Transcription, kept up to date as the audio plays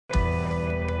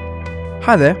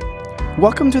Hi there.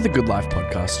 Welcome to the Good Life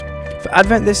podcast. For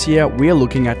Advent this year, we are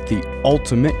looking at the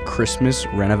ultimate Christmas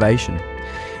renovation.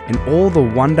 In all the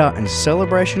wonder and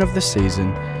celebration of the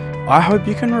season, I hope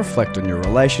you can reflect on your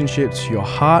relationships, your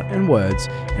heart and words,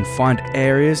 and find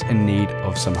areas in need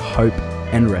of some hope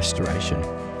and restoration.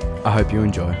 I hope you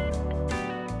enjoy.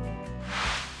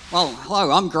 Well, hello,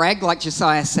 I'm Greg, like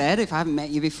Josiah said. If I haven't met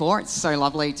you before, it's so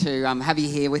lovely to have you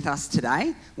here with us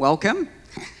today. Welcome.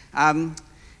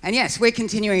 And yes, we're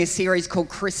continuing a series called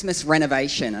Christmas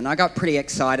Renovation, and I got pretty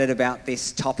excited about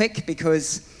this topic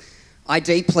because I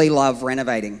deeply love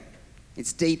renovating.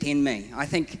 It's deep in me. I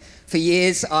think for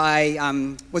years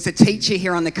I was a teacher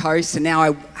here on the coast, and now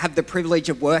I have the privilege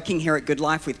of working here at Good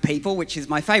Life with people, which is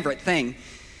my favourite thing.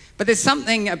 But there's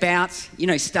something about,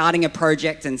 starting a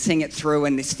project and seeing it through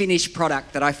and this finished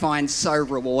product that I find so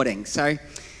rewarding. So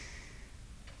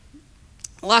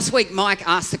last week, Mike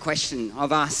asked the question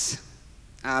of us,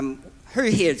 who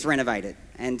here has renovated?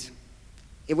 And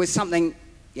it was something,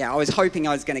 I was hoping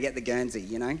I was going to get the Guernsey,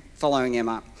 following him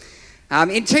up.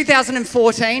 In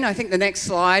 2014, I think the next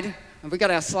slide, have we got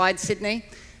our slide, Sydney?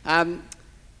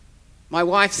 My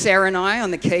wife Sarah and I on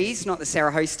the keys, not the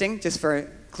Sarah hosting, just for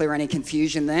clear any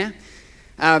confusion there.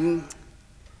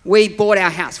 We bought our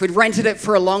house. We'd rented it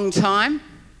for a long time.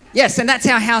 Yes, and that's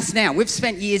our house now. We've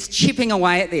spent years chipping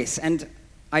away at this, and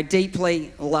I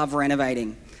deeply love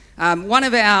renovating. One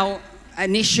of our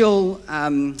initial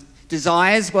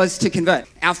desires was to convert.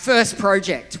 Our first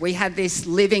project, we had this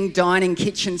living, dining,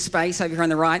 kitchen space over here on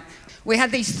the right. We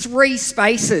had these 3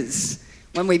 spaces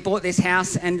when we bought this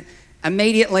house, and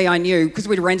immediately I knew, because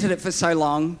we'd rented it for so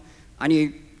long, I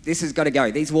knew this has got to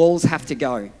go. These walls have to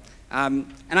go.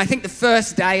 And I think the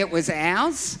first day it was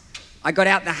ours, I got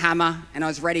out the hammer and I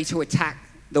was ready to attack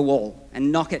the wall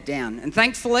and knock it down. And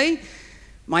thankfully,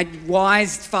 my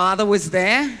wise father was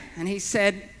there, and he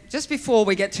said, just before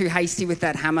we get too hasty with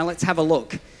that hammer, let's have a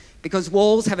look, because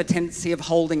walls have a tendency of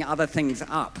holding other things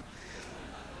up.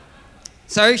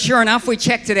 So sure enough, we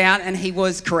checked it out, and he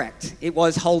was correct. It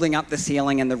was holding up the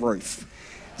ceiling and the roof.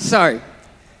 So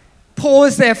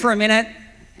pause there for a minute,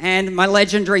 and my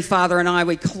legendary father and I,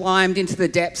 we climbed into the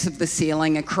depths of the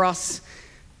ceiling across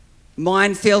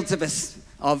minefields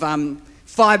of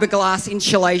fiberglass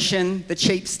insulation, the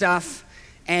cheap stuff,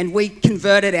 and we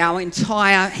converted our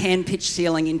entire hand-pitched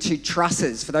ceiling into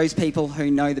trusses, for those people who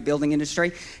know the building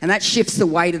industry, and that shifts the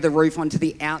weight of the roof onto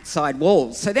the outside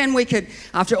walls. So then we could,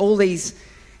 after all these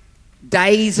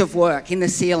days of work in the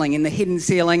ceiling, in the hidden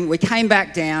ceiling, we came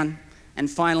back down, and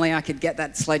finally I could get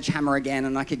that sledgehammer again,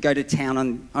 and I could go to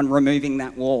town on removing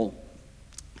that wall.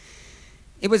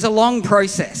 It was a long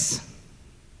process.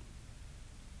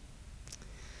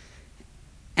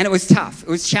 And it was tough. It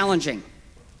was challenging.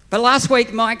 But last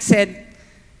week, Mike said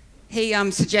he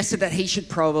suggested that he should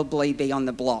probably be on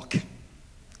the block.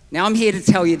 Now, I'm here to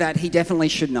tell you that he definitely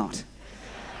should not.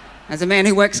 As a man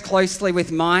who works closely with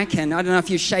Mike, and I don't know if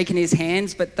you've shaken his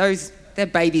hands, but they're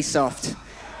baby soft.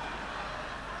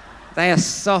 They are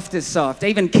soft as soft.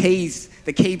 Even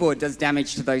the keyboard does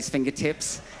damage to those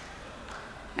fingertips.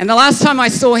 And the last time I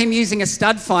saw him using a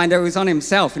stud finder, it was on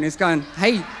himself, and he was going,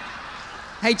 hey,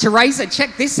 Teresa,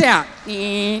 check this out.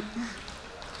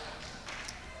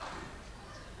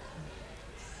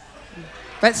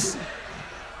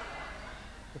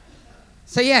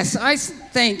 So yes, I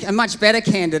think a much better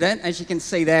candidate, as you can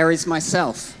see there, is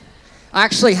myself. I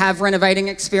actually have renovating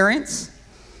experience.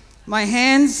 My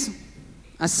hands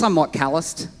are somewhat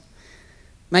calloused,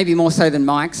 maybe more so than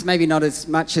Mike's, maybe not as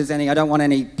much as any. I don't want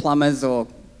any plumbers or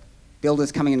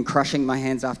builders coming and crushing my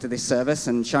hands after this service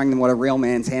and showing them what a real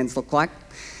man's hands look like.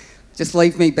 Just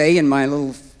leave me be in my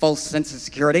little false sense of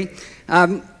security.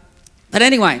 But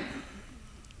anyway,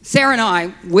 Sarah and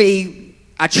I, we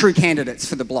are true candidates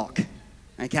for the block,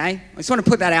 okay? I just want to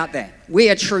put that out there. We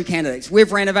are true candidates.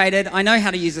 We've renovated. I know how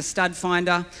to use a stud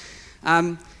finder.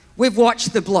 We've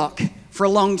watched the block for a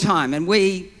long time, and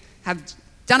we have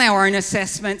done our own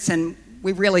assessments, and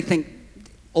we really think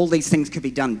all these things could be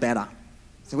done better.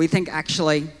 So we think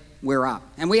actually we're up.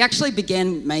 And we actually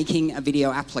began making a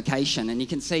video application, and you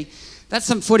can see that's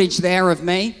some footage there of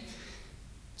me.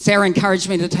 Sarah encouraged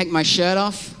me to take my shirt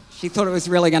off. She thought it was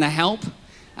really going to help.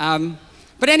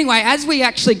 But anyway, as we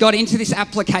actually got into this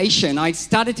application, I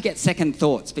started to get second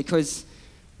thoughts, because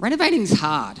renovating's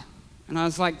hard. And I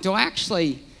was like,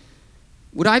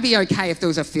 would I be okay if there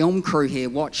was a film crew here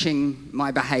watching my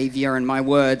behaviour and my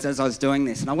words as I was doing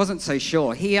this? And I wasn't so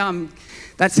sure. Here,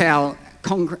 that's our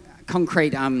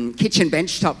concrete kitchen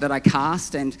benchtop that I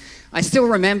cast, and I still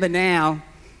remember now,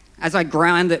 as I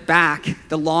ground it back,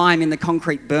 the lime in the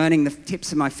concrete burning the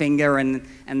tips of my finger, and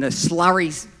the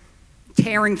slurry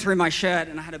tearing through my shirt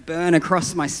and I had a burn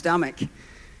across my stomach.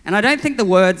 And I don't think the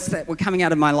words that were coming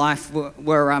out of my life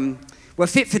were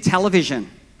fit for television.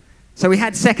 So we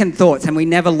had second thoughts and we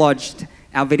never lodged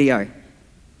our video.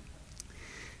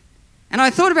 And I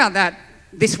thought about that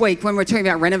this week when we were talking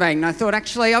about renovating, and I thought,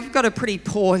 actually, I've got a pretty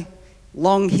poor,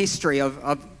 long history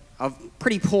of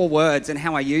pretty poor words and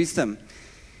how I use them.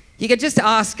 You could just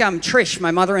ask Trish,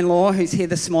 my mother-in-law, who's here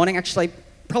this morning. Actually,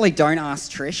 probably don't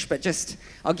ask Trish, but just,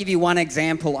 I'll give you one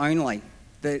example only,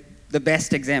 the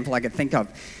best example I could think of.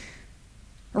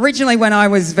 Originally, when I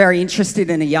was very interested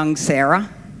in a young Sarah,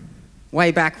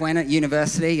 way back when at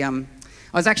university, I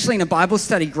was actually in a Bible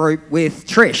study group with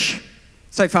Trish.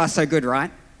 So far, so good, right?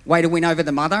 Way to win over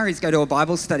the mother is go to a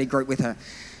Bible study group with her.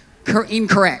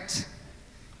 Incorrect.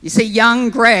 You see, young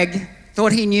Greg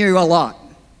thought he knew a lot.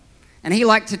 And he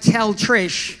liked to tell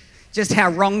Trish just how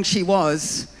wrong she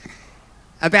was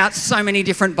about so many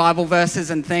different Bible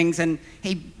verses and things. And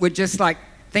he would just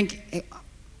think,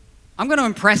 I'm going to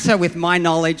impress her with my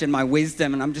knowledge and my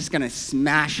wisdom, and I'm just going to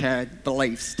smash her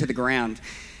beliefs to the ground.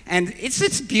 And it's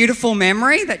this beautiful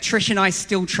memory that Trish and I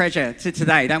still treasure to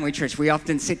today, don't we, Trish? We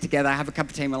often sit together, have a cup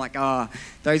of tea, and we're like, oh,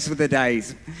 those were the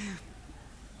days.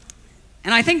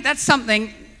 And I think that's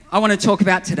something I want to talk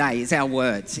about today, is our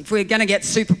words. If we're going to get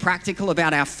super practical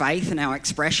about our faith and our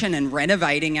expression and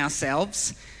renovating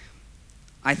ourselves,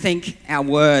 I think our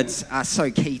words are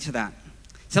so key to that.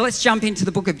 So let's jump into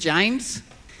the book of James.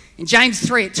 In James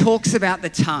 3, it talks about the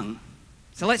tongue.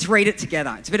 So let's read it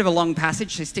together. It's a bit of a long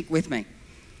passage, so stick with me.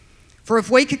 For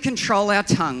if we could control our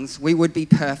tongues, we would be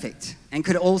perfect and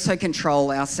could also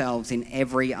control ourselves in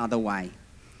every other way.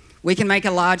 We can make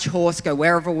a large horse go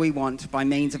wherever we want by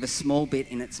means of a small bit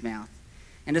in its mouth.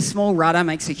 And a small rudder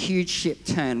makes a huge ship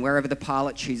turn wherever the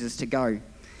pilot chooses to go.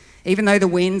 Even though the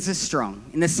winds are strong,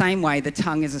 in the same way the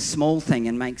tongue is a small thing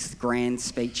and makes grand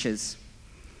speeches.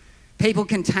 People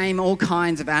can tame all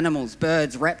kinds of animals,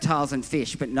 birds, reptiles and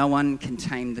fish, but no one can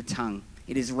tame the tongue.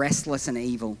 It is restless and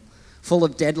evil, full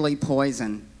of deadly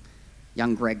poison.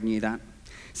 Young Greg knew that.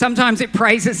 Sometimes it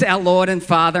praises our Lord and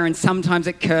Father, and sometimes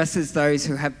it curses those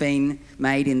who have been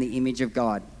made in the image of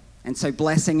God. And so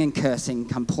blessing and cursing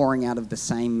come pouring out of the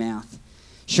same mouth.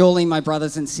 Surely, my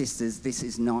brothers and sisters, this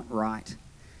is not right.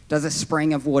 Does a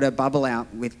spring of water bubble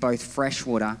out with both fresh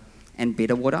water and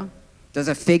bitter water? Does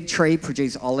a fig tree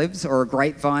produce olives or a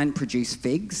grapevine produce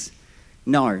figs?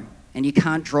 No, and you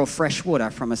can't draw fresh water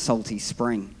from a salty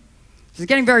spring. So it's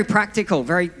getting very practical,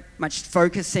 very much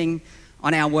focusing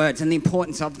on our words and the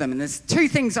importance of them. And there's two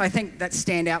things I think that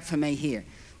stand out for me here.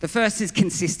 The first is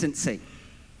consistency.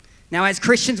 Now, as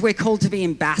Christians, we're called to be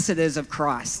ambassadors of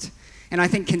Christ. And I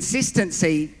think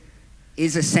consistency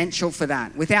is essential for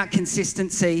that. Without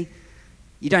consistency,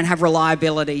 you don't have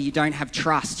reliability, you don't have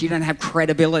trust, you don't have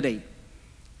credibility.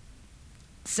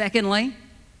 Secondly,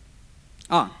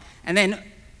 and then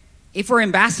if we're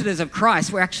ambassadors of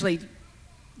Christ, we're actually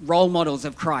role models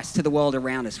of Christ to the world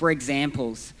around us. We're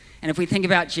examples. And if we think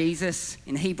about Jesus,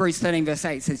 in Hebrews 13 verse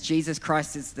 8, it says, Jesus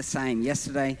Christ is the same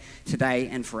yesterday, today,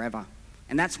 and forever.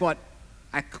 And that's what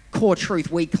a core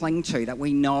truth we cling to, that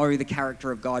we know the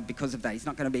character of God because of that. He's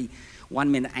not going to be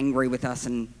 1 minute angry with us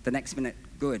and the next minute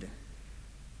good.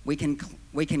 We can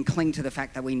cling to the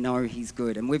fact that we know he's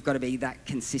good, and we've got to be that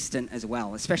consistent as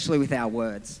well, especially with our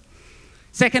words.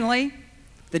 Secondly,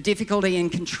 the difficulty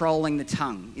in controlling the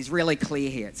tongue is really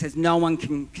clear here. It says no one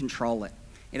can control it.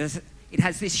 It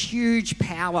has this huge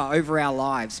power over our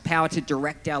lives, power to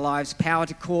direct our lives, power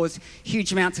to cause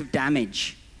huge amounts of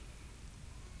damage.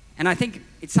 And I think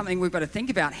it's something we've got to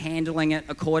think about handling it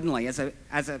accordingly as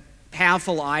a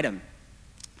powerful item.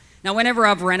 Now, whenever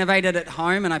I've renovated at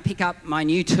home and I pick up my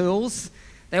new tools,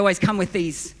 they always come with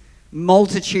these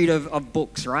multitude of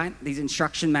books, right? These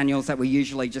instruction manuals that we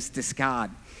usually just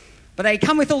discard. But they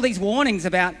come with all these warnings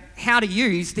about how to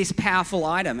use this powerful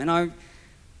item. And I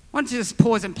want to just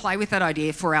pause and play with that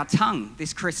idea for our tongue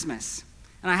this Christmas.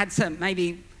 And I had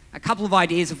maybe a couple of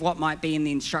ideas of what might be in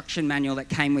the instruction manual that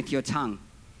came with your tongue.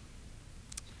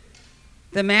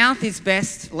 The mouth is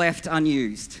best left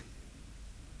unused.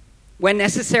 When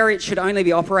necessary, it should only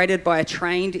be operated by a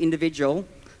trained individual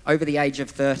over the age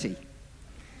of 30.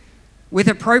 With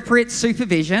appropriate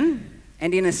supervision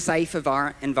and in a safe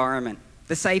environment.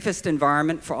 The safest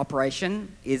environment for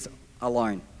operation is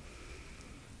alone.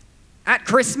 At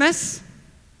Christmas,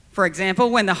 for example,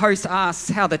 when the host asks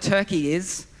how the turkey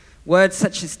is, words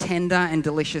such as tender and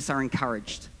delicious are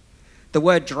encouraged. The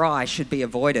word dry should be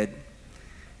avoided.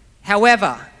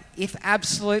 However, if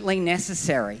absolutely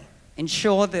necessary,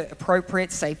 ensure the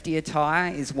appropriate safety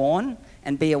attire is worn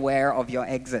and be aware of your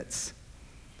exits.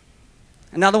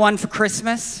 Another one for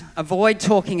Christmas: avoid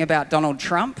talking about Donald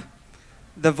Trump,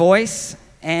 The Voice,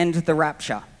 and The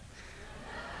Rapture.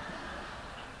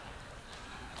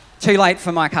 Too late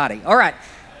for Mike Hardy. All right.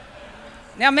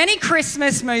 Now, many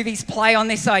Christmas movies play on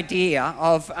this idea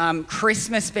of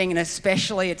Christmas being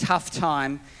especially a tough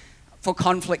time for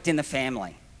conflict in the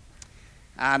family.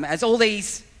 As all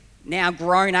these now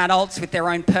grown adults with their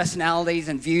own personalities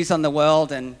and views on the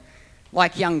world, and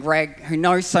like young Greg, who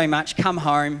knows so much, come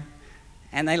home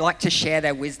and they like to share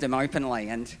their wisdom openly.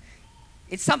 And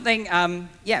it's something,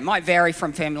 it might vary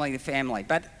from family to family,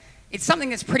 but it's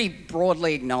something that's pretty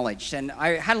broadly acknowledged. And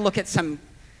I had a look at some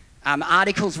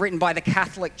articles written by the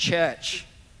Catholic Church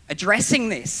addressing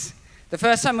this. The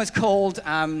first one was called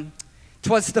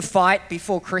 "'Twas the Fight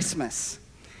Before Christmas."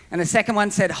 And the second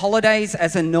one said, "Holidays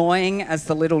as Annoying as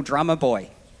the Little Drummer Boy."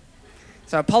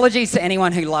 So apologies to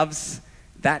anyone who loves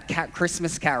that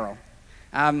Christmas carol.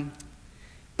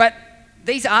 But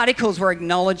these articles were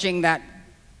acknowledging that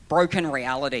broken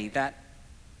reality, that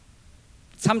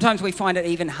sometimes we find it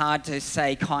even hard to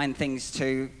say kind things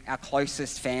to our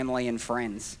closest family and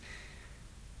friends.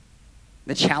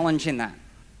 The challenge in that.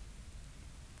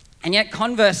 And yet,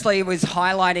 conversely, it was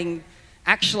highlighting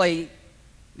actually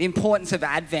the importance of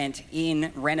Advent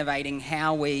in renovating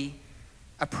how we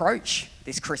approach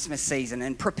this Christmas season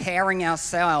and preparing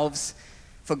ourselves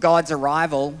for God's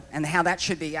arrival, and how that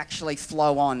should be actually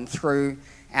flow on through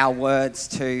our words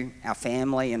to our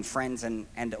family and friends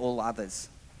and all others.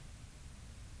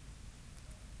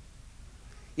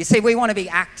 You see, we want to be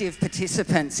active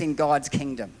participants in God's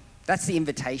kingdom. That's the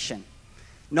invitation,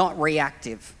 not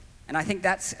reactive. And I think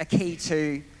that's a key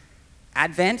to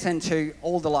Advent and to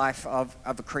all the life of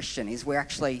a Christian, is we're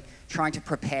actually trying to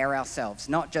prepare ourselves,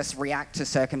 not just react to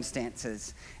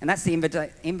circumstances. And that's the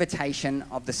invitation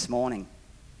of this morning.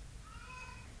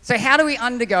 So how do we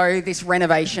undergo this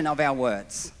renovation of our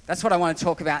words? That's what I want to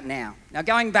talk about now. Now,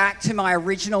 going back to my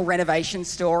original renovation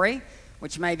story,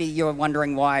 which maybe you're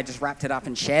wondering why I just wrapped it up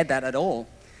and shared that at all.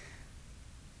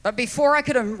 But before I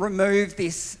could remove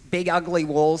this big ugly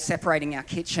wall separating our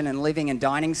kitchen and living and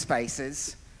dining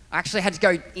spaces, I actually had to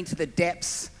go into the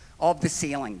depths of the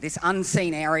ceiling, this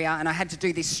unseen area, and I had to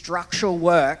do this structural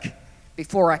work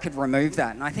before I could remove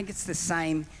that. And I think it's the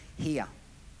same here.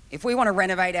 If we want to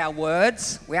renovate our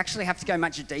words, we actually have to go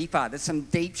much deeper. There's some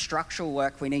deep structural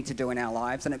work we need to do in our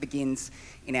lives, and it begins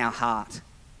in our heart.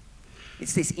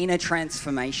 It's this inner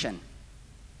transformation.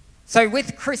 So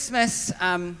with Christmas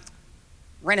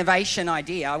renovation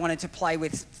idea, I wanted to play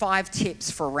with 5 tips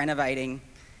for renovating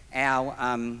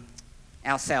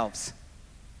ourselves.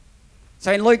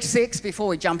 So in Luke 6, before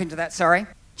we jump into that,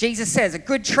 Jesus says, "A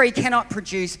good tree cannot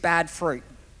produce bad fruit,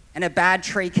 and a bad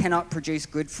tree cannot produce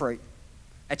good fruit.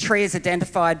 A tree is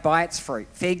identified by its fruit.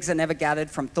 Figs are never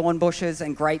gathered from thorn bushes,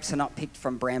 and grapes are not picked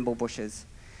from bramble bushes.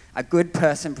 A good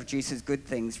person produces good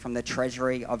things from the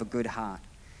treasury of a good heart,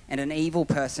 and an evil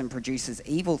person produces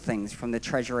evil things from the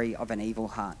treasury of an evil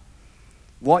heart.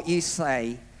 What you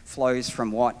say flows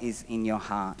from what is in your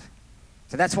heart."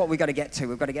 So that's what we've got to get to.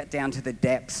 We've got to get down to the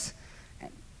depths.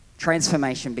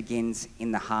 Transformation begins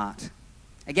in the heart.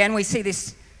 Again, we see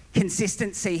this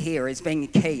consistency here as being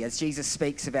key, as Jesus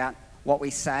speaks about what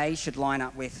we say should line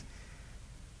up with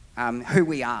who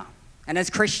we are. And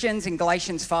as Christians, in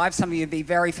Galatians 5, some of you will be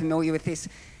very familiar with this,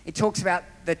 it talks about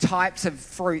the types of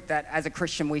fruit that as a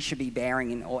Christian we should be bearing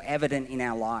in, or evident in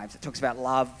our lives. It talks about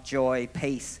love, joy,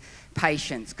 peace,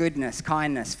 patience, goodness,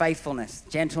 kindness, faithfulness,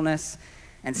 gentleness,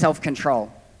 and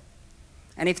self-control.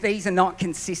 And if these are not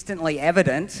consistently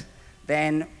evident,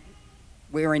 then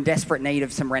we're in desperate need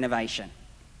of some renovation.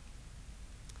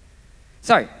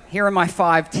 So, here are my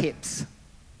 5 tips.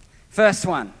 First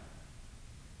one,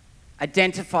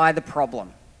 identify the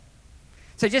problem.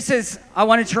 So just as I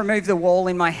wanted to remove the wall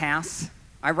in my house,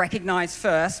 I recognized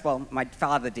first, well, my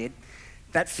father did,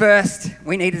 that first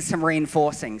we needed some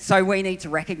reinforcing. So we need to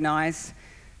recognize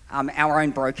our own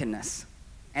brokenness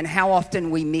and how often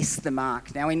we miss the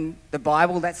mark. Now in the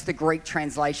Bible, that's the Greek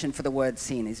translation for the word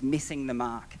sin, is missing the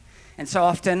mark. And so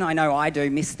often, I know I do,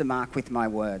 miss the mark with my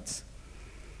words.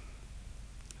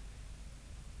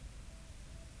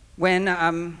 When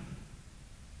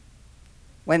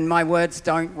my words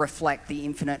don't reflect the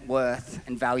infinite worth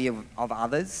and value of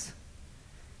others.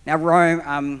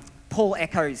 Now, Paul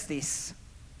echoes this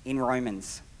in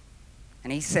Romans,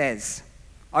 and he says,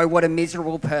 "Oh, what a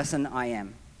miserable person I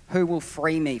am. Who will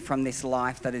free me from this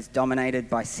life that is dominated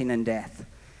by sin and death?"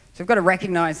 So we've got to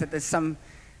recognize that there's some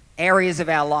areas of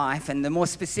our life, and the more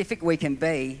specific we can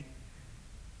be,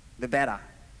 the better.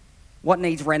 What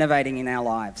needs renovating in our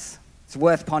lives? It's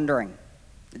worth pondering.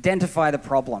 Identify the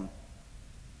problem.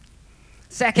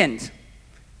 Second,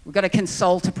 We've got to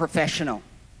consult a professional.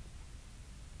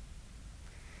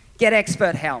 Get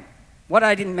expert help. What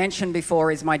I didn't mention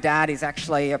before is my dad is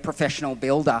actually a professional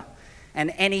builder.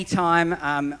 And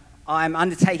anytime I'm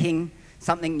undertaking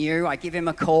something new, I give him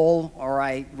a call, or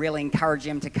I really encourage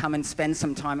him to come and spend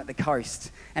some time at the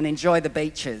coast and enjoy the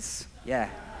beaches. Yeah.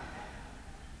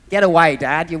 Get away,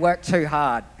 Dad. You work too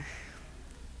hard.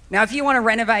 Now, if you want to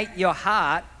renovate your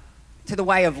heart to the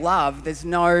way of love, there's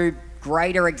no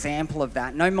greater example of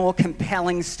that, no more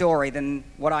compelling story than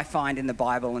what I find in the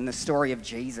Bible and the story of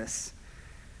Jesus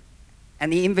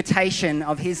and the invitation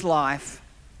of his life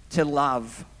to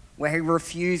love, where he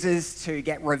refuses to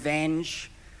get revenge,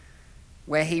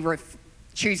 where he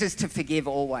chooses to forgive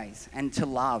always and to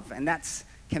love, and that's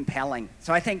compelling.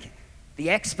 So I think the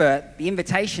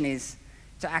invitation is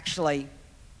to actually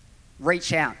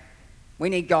reach out. We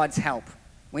need God's help.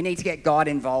 We need to get God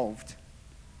involved.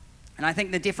 And I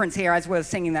think the difference here, as we were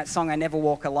singing that song, I Never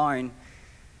Walk Alone,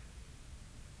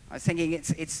 I was thinking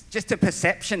it's just a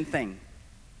perception thing.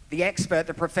 The expert,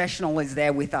 the professional is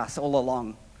there with us all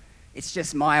along. It's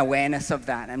just my awareness of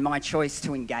that and my choice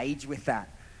to engage with that.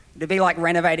 It'd be like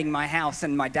renovating my house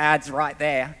and my dad's right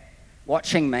there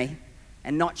watching me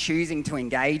and not choosing to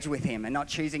engage with him and not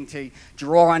choosing to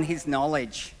draw on his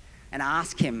knowledge and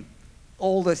ask him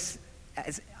all this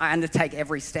as I undertake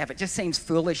every step. It just seems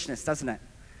foolishness, doesn't it?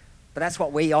 But that's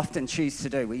what we often choose to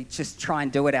do. We just try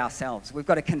and do it ourselves. We've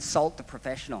got to consult the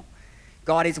professional.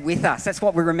 God is with us. That's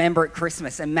what we remember at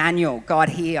Christmas. Emmanuel, God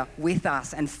here with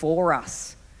us and for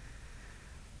us.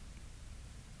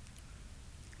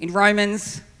 In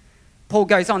Romans, Paul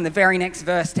goes on the very next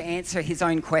verse to answer his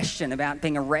own question about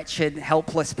being a wretched,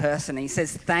 helpless person. He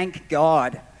says, thank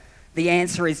God. The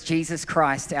answer is Jesus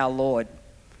Christ, our Lord.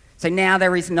 So now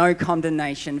there is no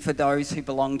condemnation for those who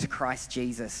belong to Christ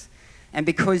Jesus. And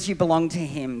because you belong to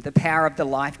him, the power of the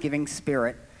life-giving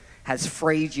Spirit has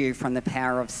freed you from the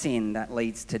power of sin that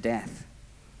leads to death.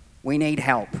 We need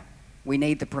help. We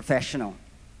need the professional.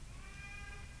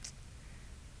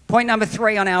 Point number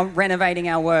 3 on our renovating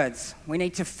our words. We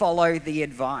need to follow the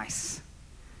advice.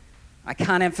 I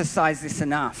can't emphasize this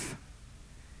enough.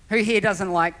 Who here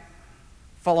doesn't like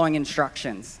following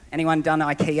instructions? Anyone done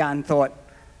IKEA and thought,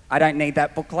 I don't need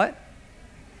that booklet?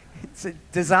 It's a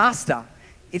disaster.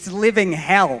 It's living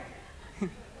hell.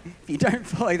 If you don't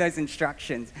follow those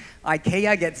instructions,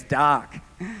 IKEA gets dark.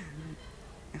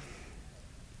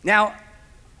 Now,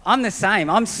 I'm the same.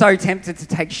 I'm so tempted to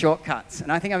take shortcuts.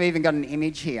 And I think I've even got an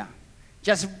image here.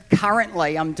 Just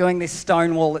currently, I'm doing this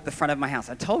stone wall at the front of my house.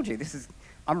 I told you,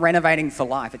 I'm renovating for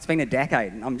life. It's been a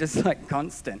decade and I'm just like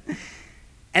constant.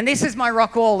 And this is my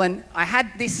rock wall. And I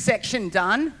had this section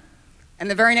done. And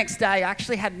the very next day, I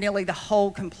actually had nearly the whole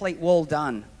complete wall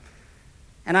done.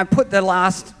 And I put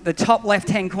the top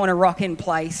left-hand corner rock in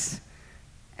place,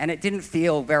 and it didn't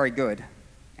feel very good.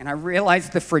 And I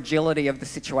realized the fragility of the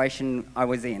situation I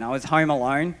was in. I was home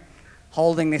alone,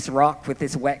 holding this rock with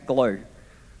this wet glue.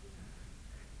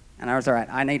 And I was all right,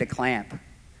 I need a clamp.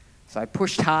 So I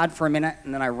pushed hard for a minute,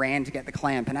 and then I ran to get the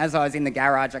clamp. And as I was in the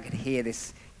garage, I could hear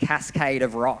this cascade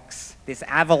of rocks, this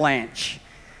avalanche.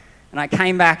 And I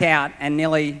came back out, and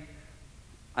nearly,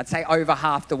 I'd say over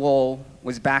half the wall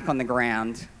was back on the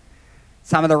ground.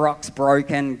 Some of the rocks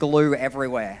broken, glue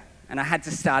everywhere. And I had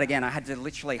to start again. I had to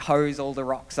literally hose all the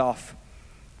rocks off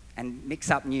and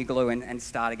mix up new glue and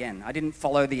start again. I didn't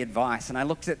follow the advice. And I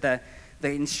looked at the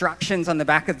instructions on the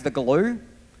back of the glue, and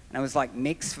it was like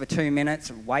mix for 2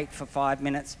 minutes, wait for 5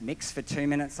 minutes, mix for 2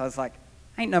 minutes. I was like,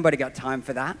 ain't nobody got time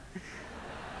for that.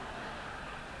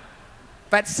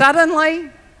 But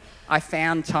suddenly, I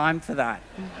found time for that.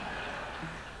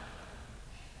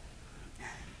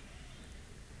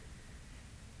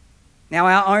 Now,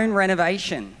 our own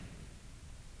renovation,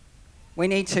 we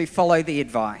need to follow the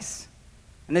advice.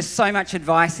 And there's so much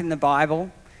advice in the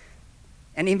Bible,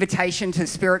 an invitation to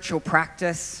spiritual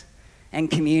practice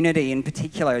and community in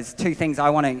particular is 2 things I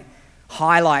want to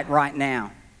highlight right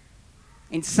now.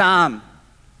 In Psalm,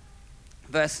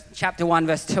 chapter 1,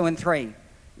 verse 2 and 3,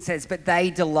 it says, but they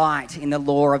delight in the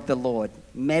law of the Lord,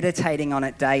 meditating on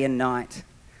it day and night.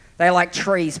 They are like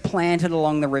trees planted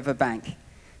along the riverbank,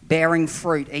 bearing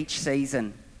fruit each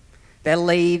season. Their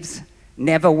leaves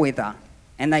never wither,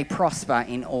 and they prosper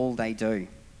in all they do.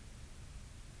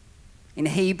 In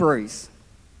Hebrews,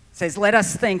 it says, let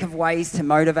us think of ways to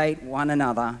motivate one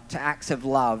another to acts of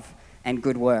love and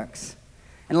good works.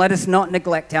 And let us not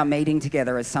neglect our meeting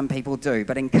together as some people do,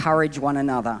 but encourage one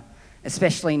another,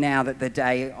 especially now that the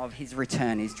day of his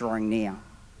return is drawing near.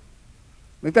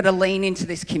 We've got to lean into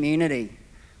this community,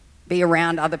 be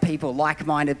around other people,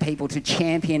 like-minded people, to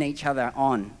champion each other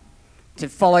on, to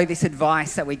follow this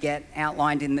advice that we get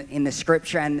outlined in the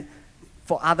scripture and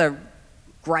for other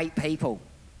great people.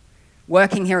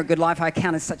 Working here at Good Life, I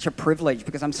count as such a privilege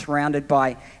because I'm surrounded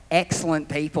by excellent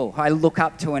people who I look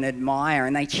up to and admire,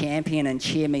 and they champion and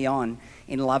cheer me on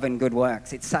in love and good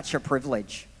works. It's such a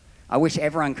privilege. I wish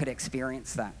everyone could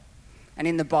experience that. And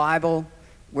in the Bible,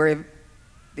 we're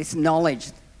this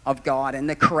knowledge of God and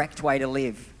the correct way to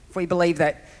live. If we believe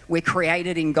that we're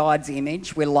created in God's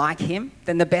image, we're like him,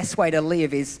 then the best way to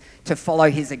live is to follow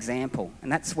his example. And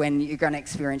that's when you're going to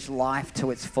experience life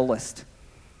to its fullest.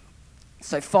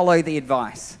 So follow the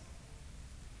advice.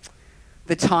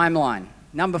 The timeline.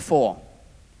 Number 4.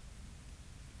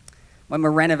 When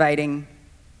we're renovating,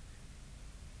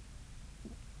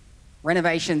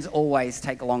 renovations always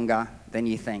take longer than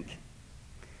you think.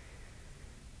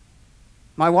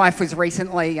 My wife was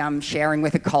recently sharing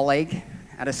with a colleague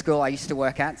at a school I used to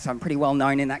work at, so I'm pretty well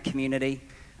known in that community.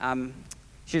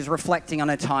 She was reflecting on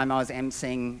a time I was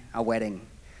emceeing a wedding.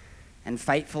 And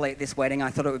fatefully at this wedding, I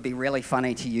thought it would be really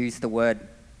funny to use the word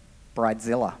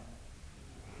bridezilla.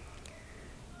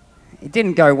 It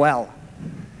didn't go well.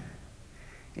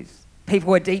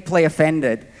 People were deeply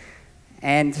offended,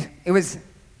 and it was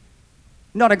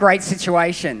not a great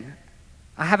situation.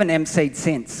 I haven't emceed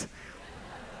since,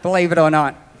 believe it or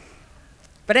not.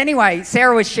 But anyway,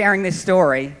 Sarah was sharing this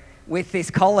story with this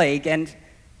colleague, and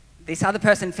this other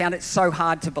person found it so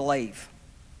hard to believe,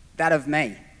 that of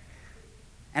me.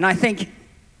 And I think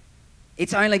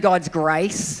it's only God's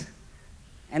grace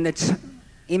and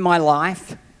in my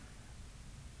life,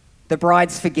 the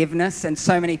bride's forgiveness and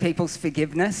so many people's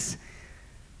forgiveness.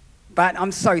 But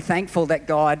I'm so thankful that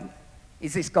God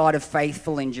is this God of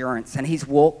faithful endurance, and he's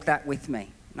walked that with me.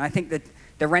 And I think that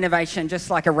the renovation, just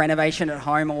like a renovation at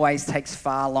home, always takes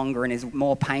far longer and is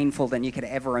more painful than you could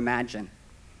ever imagine.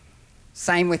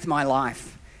 Same with my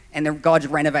life and God's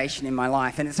renovation in my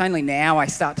life. And it's only now I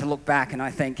start to look back and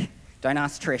I think, don't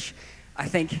ask Trish, I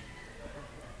think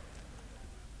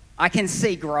I can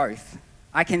see growth.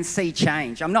 I can see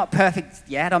change. I'm not perfect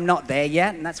yet. I'm not there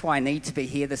yet. And that's why I need to be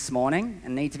here this morning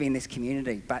and need to be in this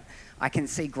community. But I can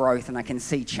see growth and I can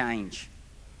see change.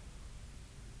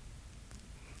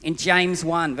 In James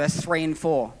 1, verse 3 and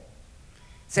 4,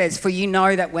 it says, "For you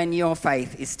know that when your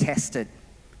faith is tested,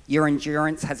 your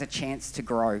endurance has a chance to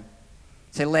grow.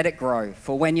 So let it grow.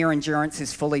 For when your endurance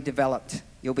is fully developed,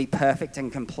 you'll be perfect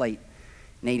and complete,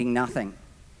 needing nothing."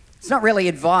 It's not really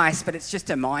advice, but it's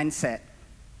just a mindset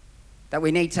that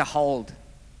we need to hold.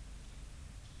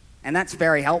 And that's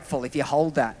very helpful if you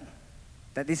hold that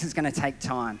this is going to take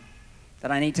time,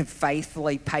 that I need to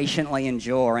faithfully, patiently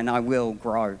endure, and I will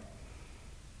grow.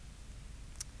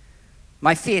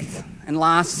 My 5th and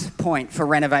last point for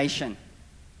renovation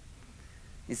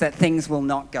is that things will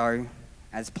not go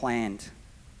as planned.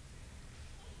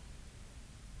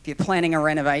 If you're planning a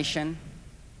renovation,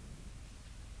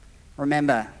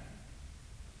 remember,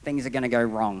 things are going to go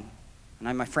wrong. I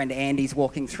know my friend Andy's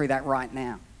walking through that right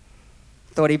now.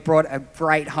 Thought he brought a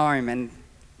great home and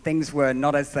things were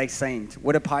not as they seemed.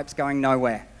 Water pipes going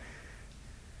nowhere.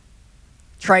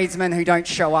 Tradesmen who don't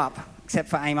show up, except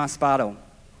for Amos Bartle.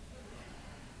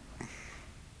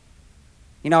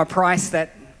 You know, a price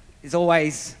that is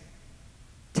always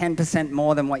 10%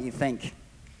 more than what you think.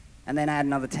 And then add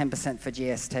another 10% for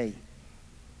GST.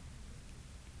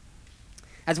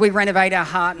 As we renovate our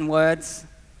heart and words,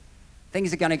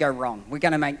 things are going to go wrong. We're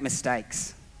going to make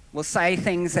mistakes. We'll say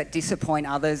things that disappoint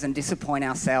others and disappoint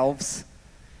ourselves.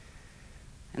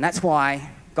 And that's why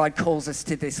God calls us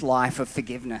to this life of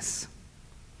forgiveness,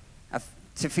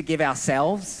 to forgive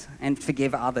ourselves and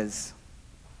forgive others.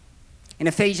 In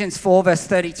Ephesians 4, verse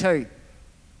 32,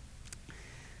 it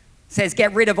says,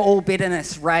 "Get rid of all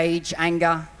bitterness, rage,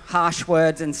 anger, harsh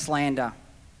words and slander,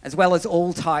 as well as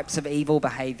all types of evil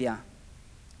behavior.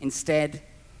 Instead,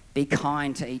 be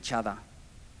kind to each other,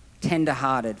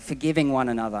 tender-hearted, forgiving one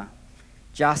another,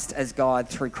 just as God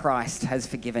through Christ has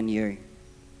forgiven you."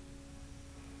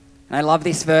 And I love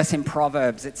this verse in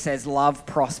Proverbs. It says, "Love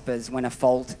prospers when a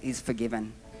fault is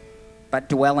forgiven, but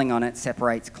dwelling on it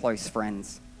separates close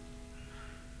friends."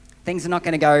 Things are not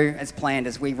going to go as planned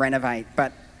as we renovate,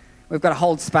 but we've got to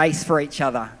hold space for each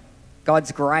other.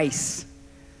 God's grace,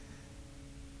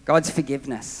 God's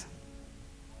forgiveness.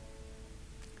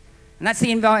 And that's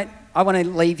the invite I want to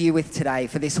leave you with today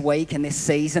for this week and this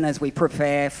season as we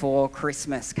prepare for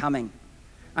Christmas coming.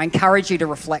 I encourage you to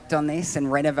reflect on this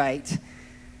and renovate.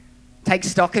 Take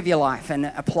stock of your life and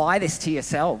apply this to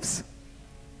yourselves.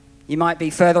 You might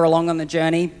be further along on the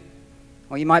journey,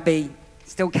 or you might be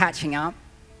still catching up,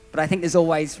 but I think there's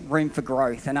always room for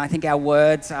growth. And I think our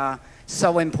words are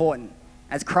so important.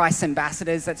 As Christ's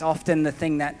ambassadors, that's often the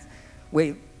thing that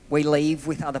we leave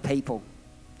with other people.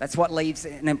 That's what leaves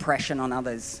an impression on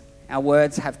others. Our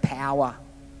words have power.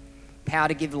 Power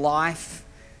to give life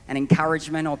and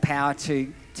encouragement, or power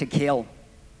to kill.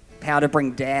 Power to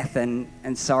bring death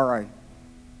and sorrow.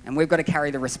 And we've got to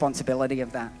carry the responsibility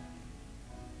of that.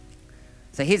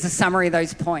 So here's a summary of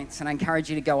those points, and I encourage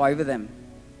you to go over them.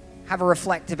 Have a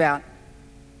reflect about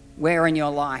where in your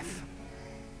life.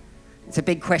 It's a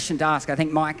big question to ask. I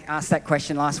think Mike asked that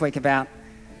question last week about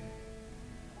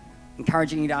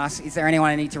encouraging you to ask, is there anyone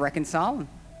I need to reconcile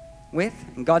with?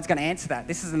 And God's going to answer that.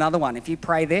 This is another one. If you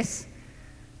pray this,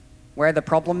 where are the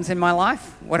problems in my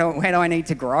life? Where do I need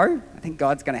to grow? I think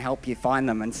God's going to help you find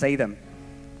them and see them.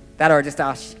 That, or just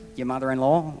ask your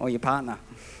mother-in-law or your partner.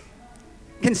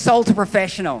 Consult a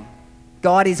professional.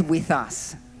 God is with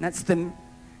us. That's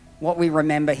what we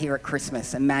remember here at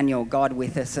Christmas. Emmanuel, God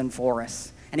with us and for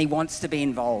us. And he wants to be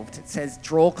involved. It says,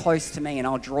 draw close to me and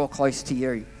I'll draw close to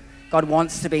you. God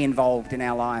wants to be involved in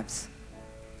our lives.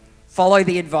 Follow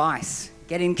the advice.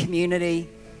 Get in community.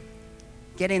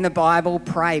 Get in the Bible.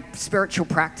 Pray. Spiritual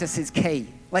practice is key.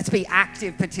 Let's be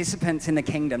active participants in the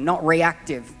kingdom, not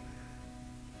reactive.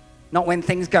 Not when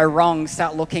things go wrong,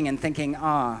 start looking and thinking,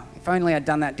 if only I'd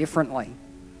done that differently.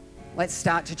 Let's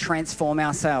start to transform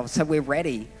ourselves so we're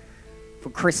ready for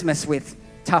Christmas with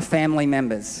tough family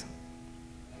members.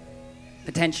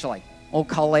 Potentially. Or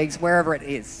colleagues, wherever it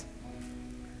is.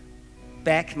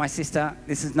 Beck, my sister,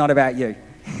 this is not about you.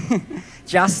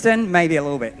 Justin, maybe a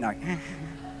little bit, no.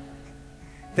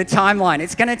 The timeline,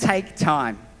 it's going to take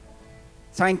time.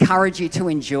 So I encourage you to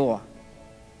endure.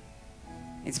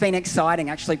 It's been exciting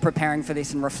actually preparing for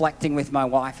this and reflecting with my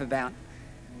wife about,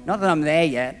 not that I'm there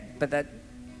yet, but that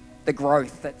the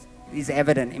growth that is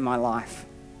evident in my life.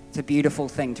 It's a beautiful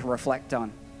thing to reflect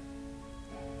on.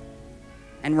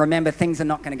 And remember, things are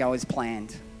not going to go as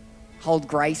planned. Hold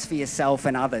grace for yourself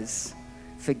and others.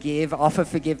 Forgive, offer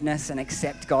forgiveness, and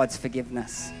accept God's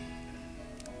forgiveness.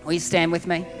 Will you stand with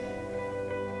me?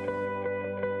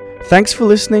 Thanks for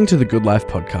listening to the Good Life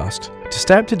podcast. To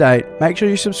stay up to date, make sure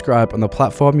you subscribe on the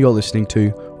platform you're listening to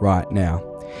right now.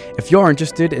 If you're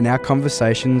interested in our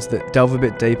conversations that delve a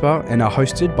bit deeper and are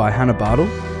hosted by Hannah Bartle,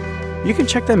 you can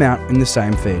check them out in the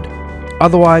same feed.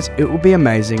 Otherwise, it would be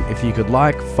amazing if you could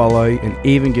like, follow, and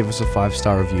even give us a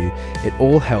 5-star review. It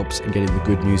all helps in getting the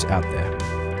good news out there.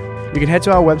 You can head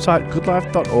to our website,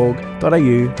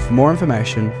 goodlife.org.au, for more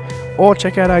information, or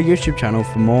check out our YouTube channel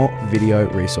for more video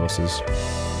resources.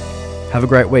 Have a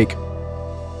great week.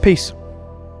 Peace.